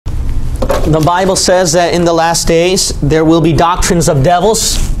The Bible says that in the last days there will be doctrines of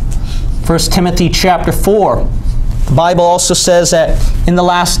devils. 1 Timothy chapter 4. The Bible also says that in the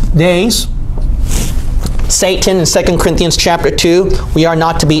last days, Satan, in 2 Corinthians chapter 2, we are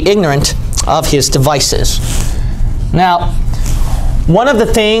not to be ignorant of his devices. Now, one of the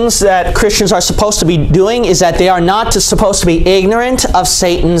things that Christians are supposed to be doing is that they are not supposed to be ignorant of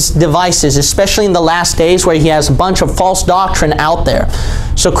Satan's devices, especially in the last days where he has a bunch of false doctrine out there.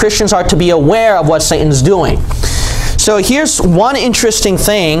 So Christians are to be aware of what Satan's doing. So here's one interesting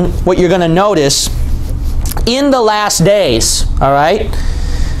thing, what you're going to notice in the last days, all right?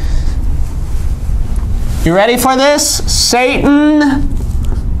 You ready for this? Satan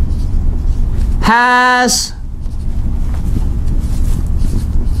has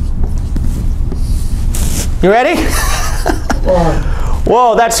You ready?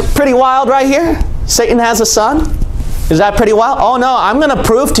 Whoa, that's pretty wild right here. Satan has a son? Is that pretty wild? Oh no, I'm going to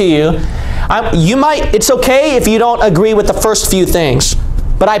prove to you. It's okay if you don't agree with the first few things.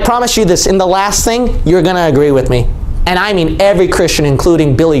 But I promise you this, in the last thing, you're going to agree with me. And I mean every Christian,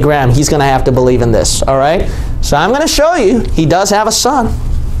 including Billy Graham, he's going to have to believe in this. All right? So I'm going to show you. He does have a son.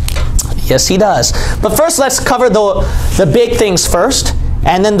 Yes, he does. But first, let's cover the big things first.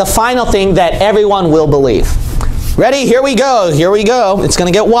 And then the final thing that everyone will believe. Ready? Here we go. Here we go. It's going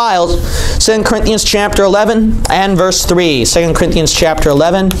to get wild. 2 Corinthians chapter 11 and verse 3. 2 Corinthians chapter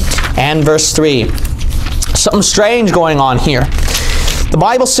 11 and verse 3. Something strange going on here. The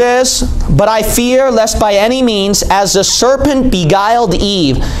Bible says, "But I fear lest by any means, as the serpent beguiled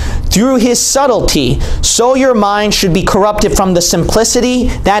Eve through his subtlety, so your mind should be corrupted from the simplicity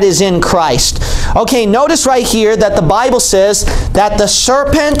that is in Christ." Okay, notice right here that the Bible says that the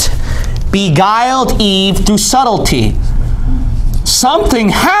serpent beguiled Eve through subtlety. Something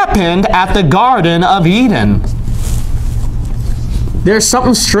happened at the Garden of Eden. There's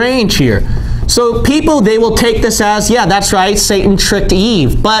something strange here. So people, they will take this as, yeah, that's right, Satan tricked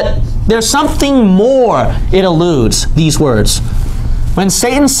Eve. But there's something more it alludes, these words. When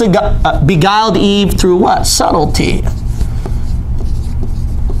Satan beguiled Eve through what? Subtlety.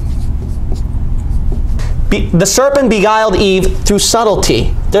 The serpent beguiled Eve through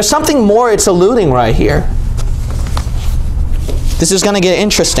subtlety. There's something more it's alluding right here. This is going to get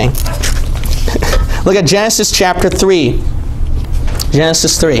interesting. Look at Genesis chapter 3.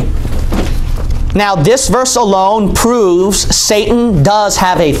 Genesis 3. Now this verse alone proves Satan does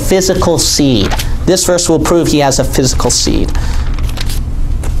have a physical seed. This verse will prove he has a physical seed.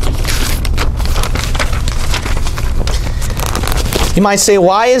 You might say,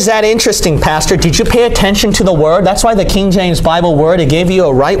 why is that interesting, Pastor? Did you pay attention to the word? That's why the King James Bible word, it gave you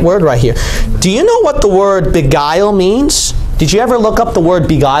a right word right here. Do you know what the word beguile means? Did you ever look up the word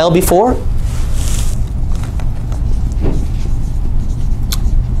beguile before?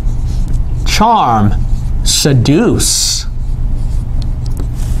 Charm, seduce.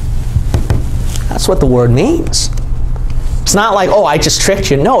 That's what the word means. It's not like, oh, I just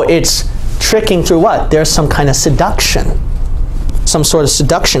tricked you. No, it's tricking through what? There's some kind of seduction. Some sort of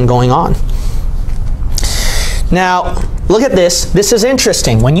seduction going on. Now, look at this. This is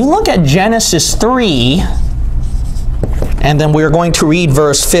interesting. When you look at Genesis 3, and then we're going to read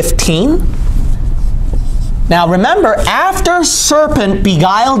verse 15. Now remember, after serpent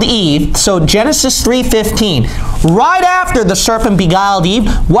beguiled Eve, so Genesis 3:15, right after the serpent beguiled Eve,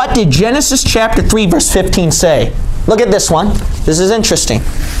 what did Genesis chapter 3 verse 15 say? Look at this one. This is interesting.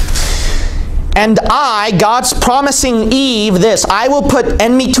 "And I," God's promising Eve this, "I will put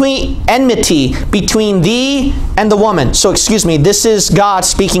enmity between thee and the woman." So excuse me, this is God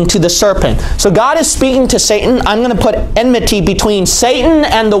speaking to the serpent. So God is speaking to Satan. I'm going to put enmity between Satan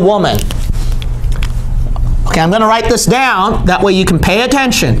and the woman. Okay, I'm going to write this down. That way you can pay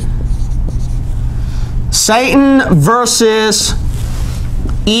attention. Satan versus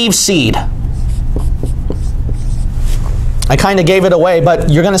Eve's seed. I kind of gave it away, but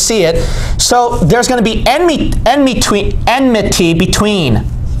you're going to see it. So there's going to be enmity between.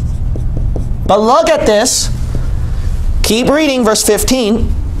 But look at this. Keep reading verse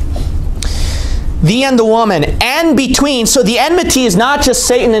 15. "Thee and the woman, and between." So the enmity is not just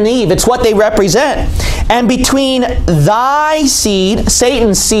Satan and Eve. It's what they represent. "And between thy seed,"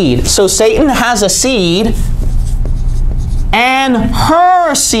 Satan's seed. So Satan has a seed. "And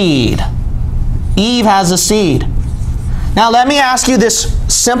her seed." Eve has a seed. Now let me ask you this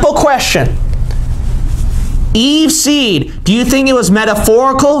simple question. Eve's seed, do you think it was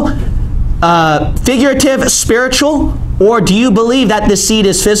metaphorical, figurative, spiritual, or do you believe that this seed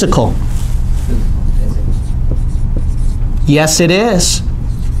is physical? Yes, it is.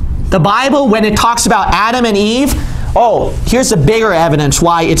 The Bible, when it talks about Adam and Eve, Oh, here's the bigger evidence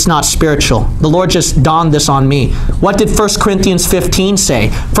why it's not spiritual. The Lord just dawned this on me. What did 1 Corinthians 15 say?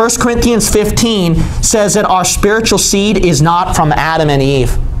 1 Corinthians 15 says that our spiritual seed is not from Adam and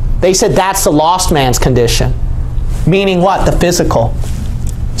Eve. They said that's the lost man's condition. Meaning what? The physical.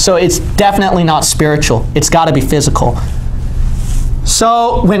 So it's definitely not spiritual. It's got to be physical.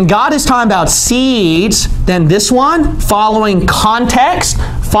 So when God is talking about seeds, then this one, following context,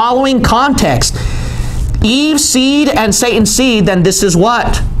 Eve's seed and Satan's seed, then this is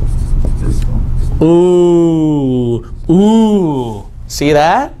what? Ooh. See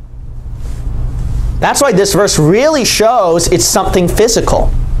that? That's why this verse really shows it's something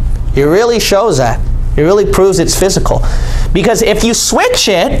physical. It really shows that. It really proves it's physical. Because if you switch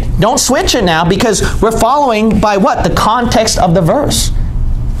it, don't switch it now, because we're following by what? The context of the verse.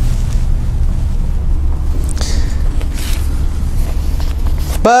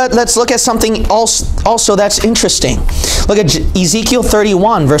 But let's look at something also that's interesting. Look at Ezekiel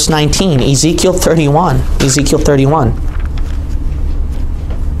 31, verse 19. Ezekiel 31.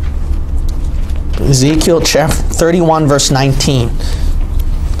 Ezekiel chapter 31, verse 19.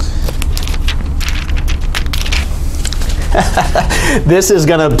 This is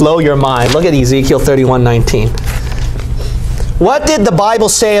going to blow your mind. Look at Ezekiel 31:19. What did the Bible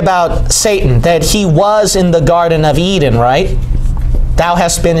say about Satan? That he was in the Garden of Eden, right? Thou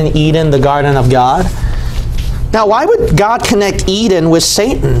hast been in Eden, the garden of God. Now, why would God connect Eden with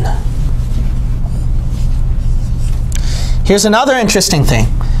Satan? Here's another interesting thing.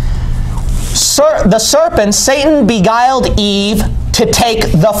 The serpent, Satan beguiled Eve to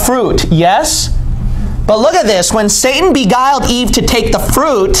take the fruit, yes? But look at this. When Satan beguiled Eve to take the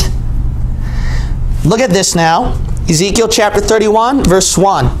fruit, look at this now. Ezekiel chapter 31, verse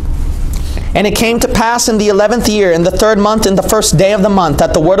 1. And it came to pass in the 11th year, in the 3rd month, in the 1st day of the month,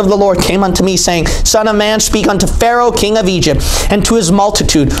 that the word of the Lord came unto me, saying, Son of man, speak unto Pharaoh, king of Egypt, and to his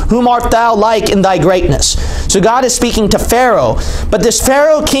multitude, whom art thou like in thy greatness? So God is speaking to Pharaoh. But this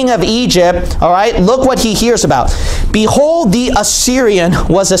Pharaoh, king of Egypt, all right, look what he hears about. Behold, the Assyrian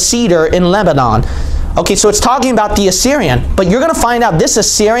was a cedar in Lebanon. Okay, so it's talking about the Assyrian. But you're going to find out this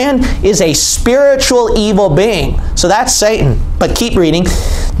Assyrian is a spiritual evil being. So that's Satan. But keep reading.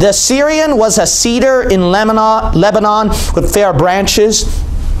 The Assyrian was a cedar in Lebanon with fair branches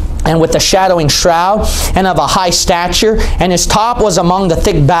and with a shadowing shroud, and of a high stature, and his top was among the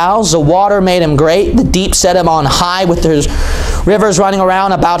thick boughs. The water made him great. The deep set him on high, with his rivers running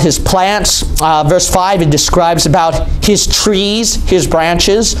around about his plants. Verse 5, it describes about his trees, his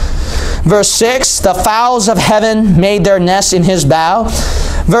branches. Verse 6, the fowls of heaven made their nests in his bough.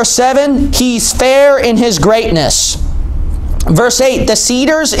 Verse 7, he's fair in his greatness. Verse 8, the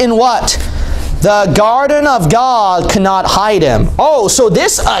cedars in what? The garden of God cannot hide him. Oh, so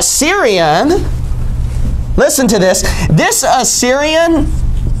this Assyrian, listen to this. This Assyrian,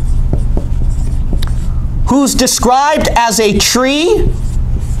 who's described as a tree,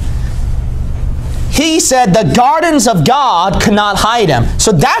 he said the gardens of God cannot hide him.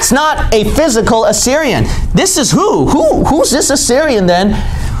 So that's not a physical Assyrian. This is who? Who's this Assyrian then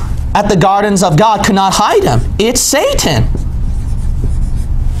at the gardens of God cannot hide him? It's Satan.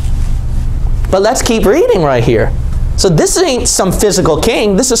 But let's keep reading right here. So this ain't some physical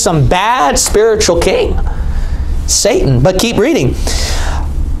king. This is some bad spiritual king. Satan. But keep reading.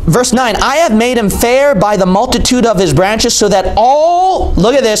 Verse 9, I have made him fair by the multitude of his branches, so that all,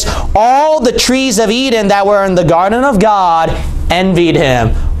 look at this, all the trees of Eden that were in the garden of God envied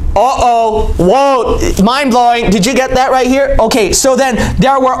him. Uh-oh, whoa, mind-blowing. Did you get that right here? Okay, so then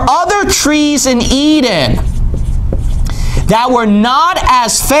there were other trees in Eden that were not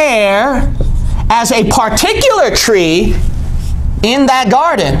as fair as a particular tree in that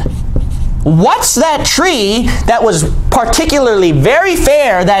garden. What's that tree that was particularly very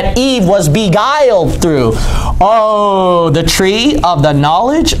fair that Eve was beguiled through? Oh, the tree of the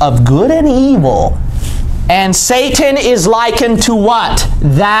knowledge of good and evil. And Satan is likened to what?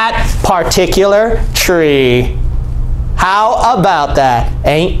 That particular tree. How about that?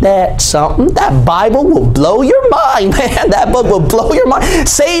 Ain't that something? That Bible will blow your mind, man. That book will blow your mind.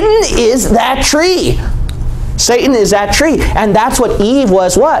 Satan is that tree. Satan is that tree. And that's what Eve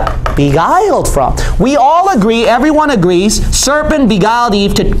was what? Beguiled from. We all agree, everyone agrees, serpent beguiled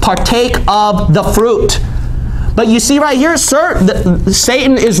Eve to partake of the fruit. But you see right here,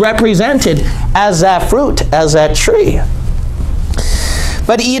 Satan is represented as that fruit, as that tree.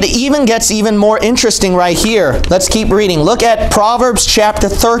 But it even gets even more interesting right here. Let's keep reading. Look at Proverbs chapter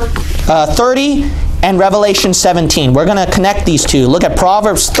 30 and Revelation 17. We're going to connect these two. Look at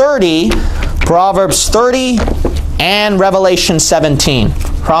Proverbs 30 and Revelation 17.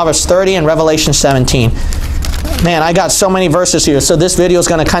 Proverbs 30 and Revelation 17. Man, I got so many verses here, so this video is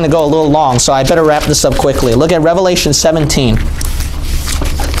going to kind of go a little long, so I better wrap this up quickly. Look at Revelation 17.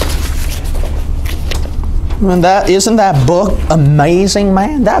 And isn't that book amazing,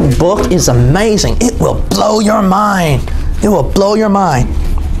 man? That book is amazing. It will blow your mind. It will blow your mind.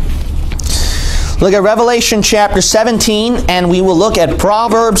 Look at Revelation chapter 17, and we will look at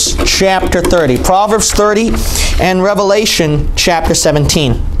Proverbs chapter 30. Proverbs 30 and Revelation chapter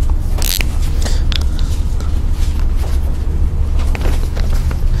 17.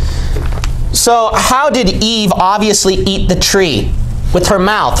 So, how did Eve obviously eat the tree? With her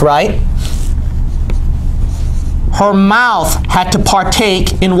mouth, right? Her mouth had to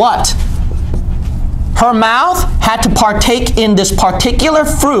partake in what? Her mouth had to partake in this particular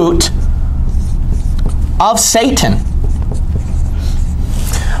fruit of Satan.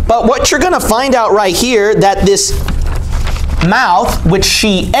 But what you're going to find out right here, that this mouth, which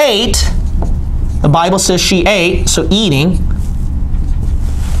she ate, the Bible says she ate, so eating.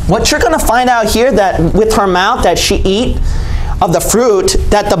 What you're going to find out here, that with her mouth that she ate of the fruit,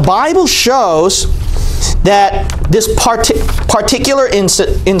 that the Bible shows that this particular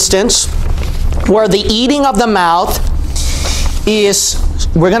instance where the eating of the mouth is,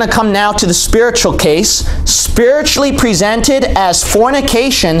 we're going to come now to the spiritual case, spiritually presented as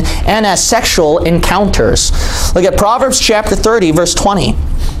fornication and as sexual encounters. Look at Proverbs chapter 30, verse 20.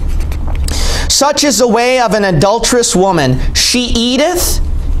 Such is the way of an adulterous woman. She eateth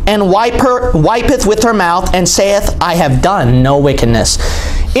and wipeth with her mouth, and saith, I have done no wickedness.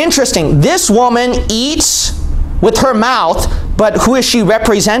 Interesting. This woman eats with her mouth, but who is she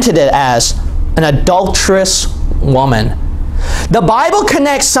represented as? An adulterous woman. The Bible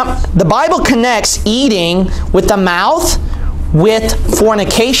connects eating with the mouth with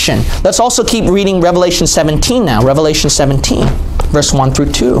fornication. Let's also keep reading Revelation 17 now. Revelation 17, verse 1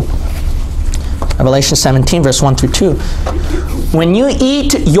 through 2. Revelation 17, verse 1 through 2. When you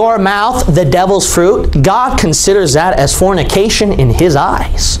eat your mouth the devil's fruit, God considers that as fornication in His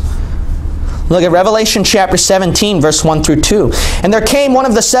eyes. Look at Revelation chapter 17, verse 1 through 2. And there came one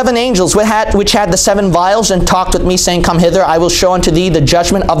of the seven angels which had the seven vials, and talked with me, saying, Come hither, I will show unto thee the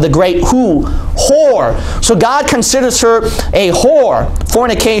judgment of the great whore. So God considers her a whore,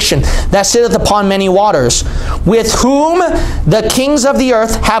 fornication, that sitteth upon many waters, with whom the kings of the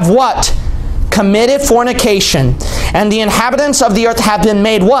earth have what? Committed fornication. And the inhabitants of the earth have been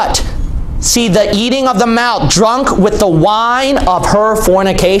made what? See, the eating of the mouth, drunk with the wine of her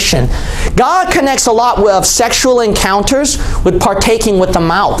fornication. God connects a lot of sexual encounters with partaking with the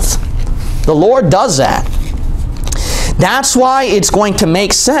mouth. The Lord does that. That's why it's going to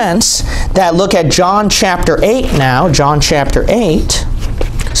make sense that, look at John chapter 8 now. John chapter 8.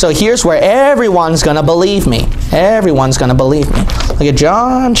 So here's where everyone's going to believe me. Everyone's going to believe me. Look at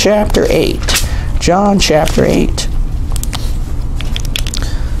John chapter 8. John chapter 8.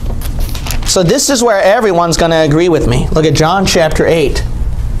 So this is where everyone's going to agree with me. Look at John chapter 8.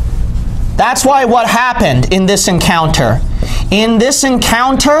 That's why what happened in this encounter. In this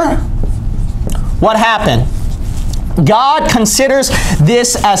encounter, what happened? God considers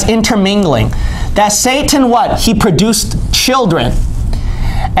this as intermingling. That Satan, what? He produced children.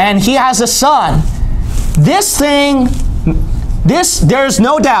 And he has a son. This thing, there's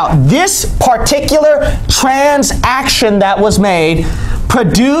no doubt, this particular transaction that was made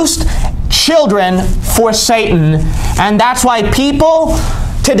produced children for Satan. And that's why people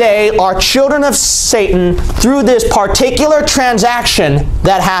today are children of Satan through this particular transaction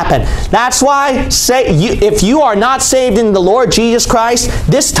that happened. That's why if you are not saved in the Lord Jesus Christ,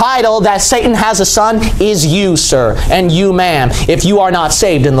 this title that Satan has a son is you, sir, and you, ma'am, if you are not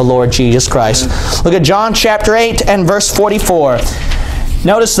saved in the Lord Jesus Christ. Look at John chapter 8 and verse 44.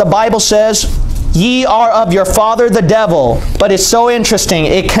 Notice the Bible says, Ye are of your father the devil. But it's so interesting.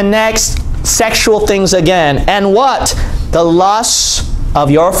 It connects sexual things again. And what? The lusts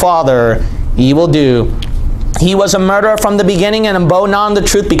of your father ye will do. He was a murderer from the beginning, and abode not in the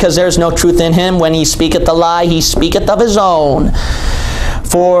truth, because there is no truth in him. When he speaketh a lie, he speaketh of his own.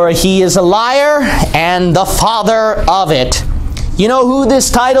 For he is a liar, and the father of it. You know who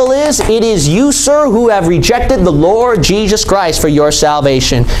this title is? It is you, sir, who have rejected the Lord Jesus Christ for your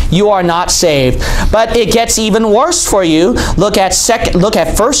salvation. You are not saved. But it gets even worse for you. Look at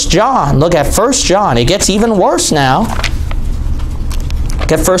 1 John. Look at 1 John. It gets even worse now.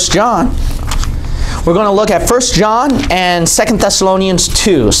 Look at 1 John. We're going to look at 1 John and 2 Thessalonians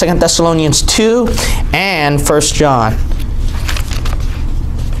 2. 2 Thessalonians 2 and 1 John.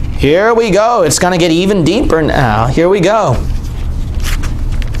 Here we go. It's going to get even deeper now. Here we go.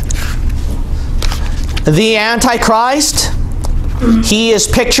 The Antichrist, he is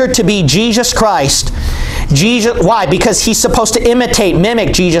pictured to be Jesus Christ. Jesus, why? Because he's supposed to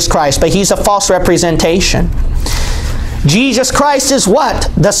mimic Jesus Christ, but he's a false representation. Jesus Christ is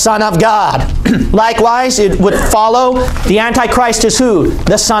what? The Son of God. Likewise, it would follow the Antichrist is who?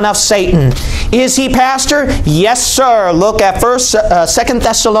 The son of Satan. Is he, Pastor? Yes, sir. Look at 2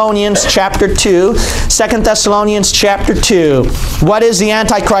 Thessalonians chapter 2. 2 Thessalonians chapter 2. What is the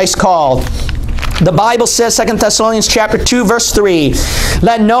Antichrist called? The Bible says, 2 Thessalonians chapter 2, verse 3,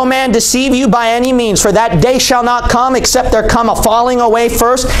 "Let no man deceive you by any means, for that day shall not come, except there come a falling away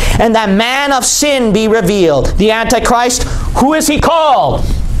first, and that man of sin be revealed." The Antichrist, who is he called?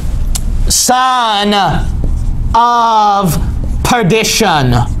 Son of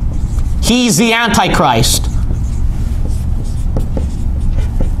perdition. He's the Antichrist.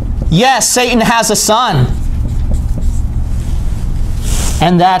 Yes, Satan has a son.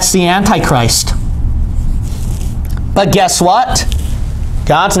 And that's the Antichrist. But guess what?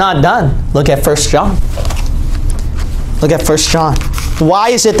 God's not done. Look at 1 John. Look at 1 John. Why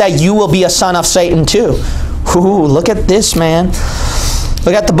is it that you will be a son of Satan too? Ooh, look at this, man.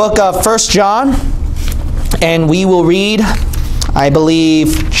 Look at the book of 1 John. And we will read, I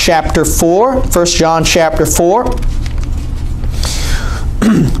believe, chapter 4. 1 John chapter 4.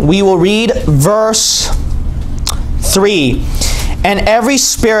 We will read verse 3. "And every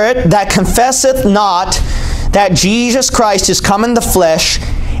spirit that confesseth not that Jesus Christ is come in the flesh,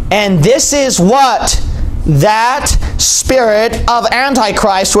 and this is what? That spirit of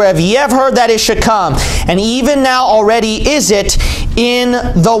Antichrist, whereof ye have heard that it should come, and even now already is it in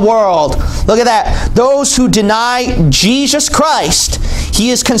the world." Look at that. Those who deny Jesus Christ,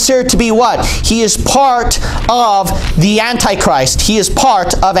 he is considered to be what? He is part of the Antichrist. He is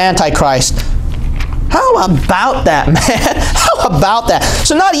part of Antichrist. How about that, man? How about that?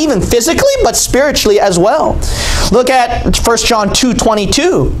 So not even physically, but spiritually as well. Look at 1 John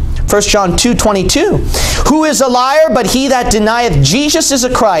 2:22. 1 John 2:22. "Who is a liar but he that denieth Jesus is a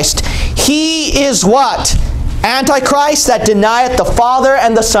Christ? He is what? Antichrist that denieth the Father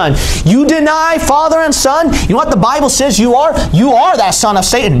and the Son." You deny Father and Son? You know what the Bible says you are? You are that son of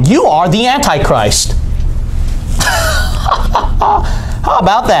Satan. You are the Antichrist. How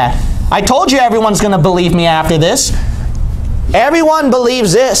about that? I told you everyone's going to believe me after this. Everyone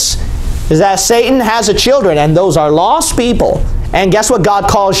believes this, is that Satan has a children, and those are lost people. And guess what God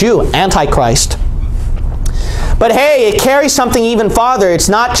calls you? Antichrist. But hey, it carries something even farther. It's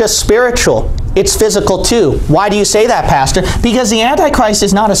not just spiritual. It's physical too. Why do you say that, Pastor? Because the Antichrist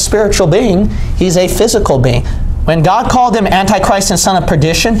is not a spiritual being. He's a physical being. When God called him Antichrist and son of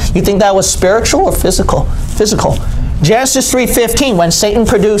perdition, you think that was spiritual or physical? Physical. Genesis 3:15, when Satan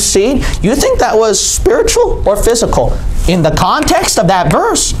produced seed, you think that was spiritual or physical? In the context of that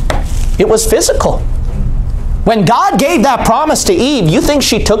verse, it was physical. When God gave that promise to Eve, you think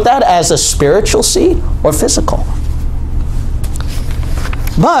she took that as a spiritual seed or physical?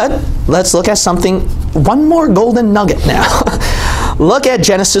 But let's look at something, one more golden nugget now. Look at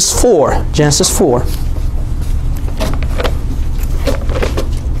Genesis 4. Genesis 4.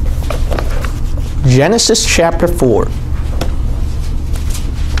 Genesis chapter 4.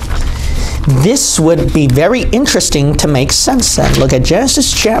 This would be very interesting to make sense then. Look at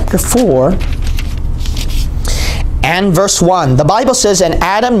Genesis chapter 4 and verse 1. The Bible says, "And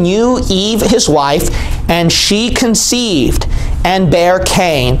Adam knew Eve his wife, and she conceived, and bare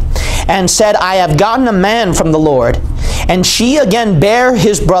Cain, and said, I have gotten a man from the Lord. And she again bare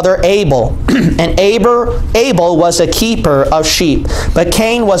his brother Abel. And Abel was a keeper of sheep, but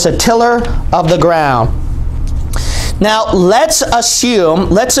Cain was a tiller of the ground." Now let's assume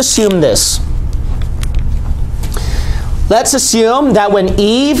this. Let's assume that when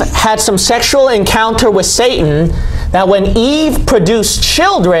Eve had some sexual encounter with Satan, that when Eve produced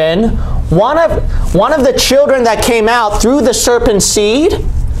children, one of the children that came out through the serpent's seed,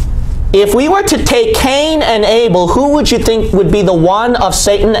 if we were to take Cain and Abel, who would you think would be the one of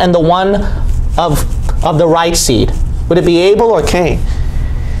Satan and the one of the right seed? Would it be Abel or Cain?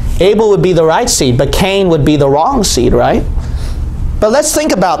 Abel would be the right seed, but Cain would be the wrong seed, right? But let's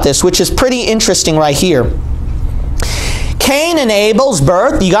think about this, which is pretty interesting right here. Cain and Abel's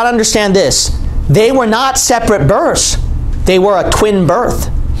birth, you got to understand this. They were not separate births. They were a twin birth.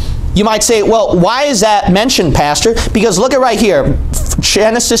 You might say, well, why is that mentioned, Pastor? Because look at right here.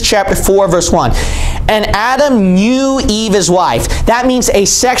 Genesis chapter 4, verse 1. "And Adam knew Eve his wife." That means a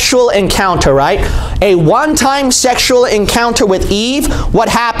sexual encounter, right? A one-time sexual encounter with Eve. What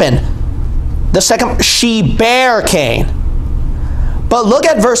happened? The second, she bare Cain. But look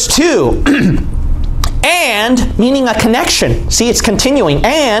at verse 2. "And," meaning a connection. See, it's continuing.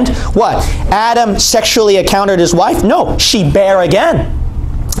 "And," what? Adam sexually encountered his wife? No, she bare again.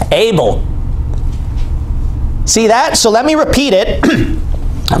 Abel. See that? So let me repeat it.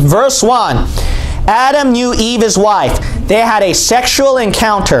 Verse 1. Adam knew Eve, his wife. They had a sexual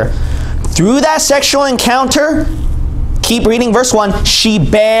encounter. Through that sexual encounter, keep reading verse 1, she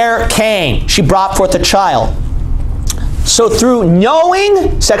bare Cain. She brought forth a child. So through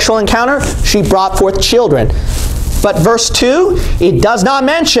knowing sexual encounter, she brought forth children. But verse 2, it does not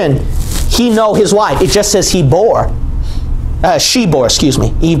mention he know his wife. It just says he bore. She bore, excuse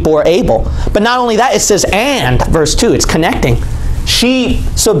me. Eve bore Abel. But not only that, it says and, verse 2. It's connecting.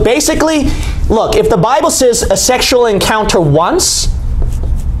 So basically, look, if the Bible says a sexual encounter once,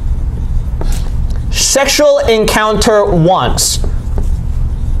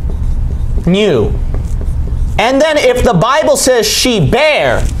 new. And then if the Bible says she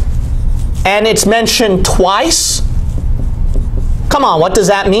bare, and it's mentioned twice, come on, what does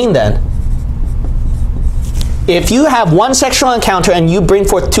that mean then? If you have one sexual encounter and you bring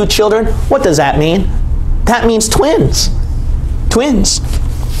forth 2 children, what does that mean? That means twins. Twins.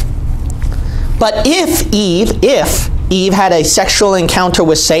 But if Eve had a sexual encounter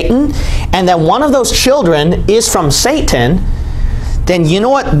with Satan, and then one of those children is from Satan, then you know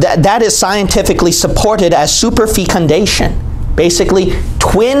what? That is scientifically supported as superfecundation. Basically,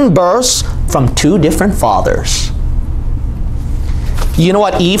 twin births from 2 different fathers. You know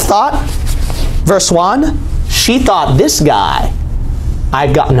what Eve thought? Verse 1, she thought, this guy,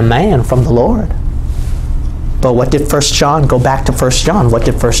 I've gotten a man from the Lord. But what did 1 John, go back to 1 John, what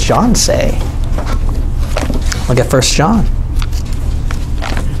did 1 John say? Look at 1 John.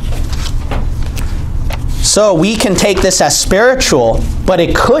 So we can take this as spiritual, but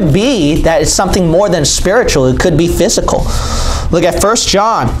it could be that it's something more than spiritual. It could be physical. Look at 1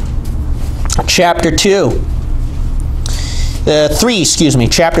 John chapter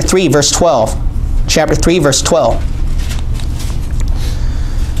 3, verse 12. Chapter 3, verse 12.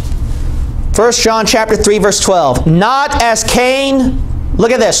 1 John chapter 3, verse 12. Not as Cain,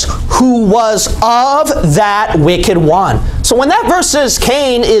 look at this, who was of that wicked one. So when that verse says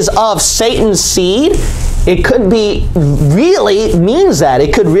Cain is of Satan's seed, it could be really means that.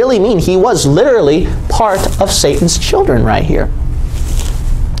 It could really mean he was literally part of Satan's children right here.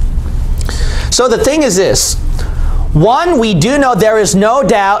 So the thing is this. One, we do know there is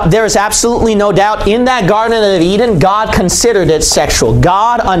absolutely no doubt in that Garden of Eden, God considered it sexual.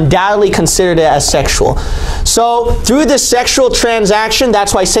 God undoubtedly considered it as sexual. So through this sexual transaction,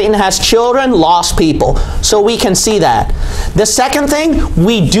 that's why Satan has children, lost people. So we can see that. The second thing,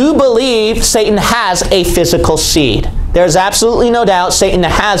 we do believe Satan has a physical seed. There's absolutely no doubt Satan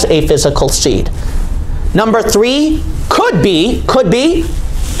has a physical seed. Number 3, could be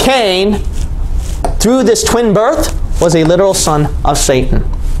Cain, through this twin birth, was a literal son of Satan.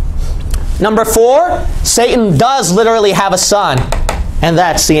 Number 4, Satan does literally have a son, and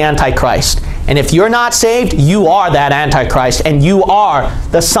that's the Antichrist. And if you're not saved, you are that Antichrist, and you are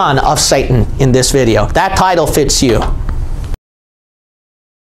the son of Satan in this video. That title fits you.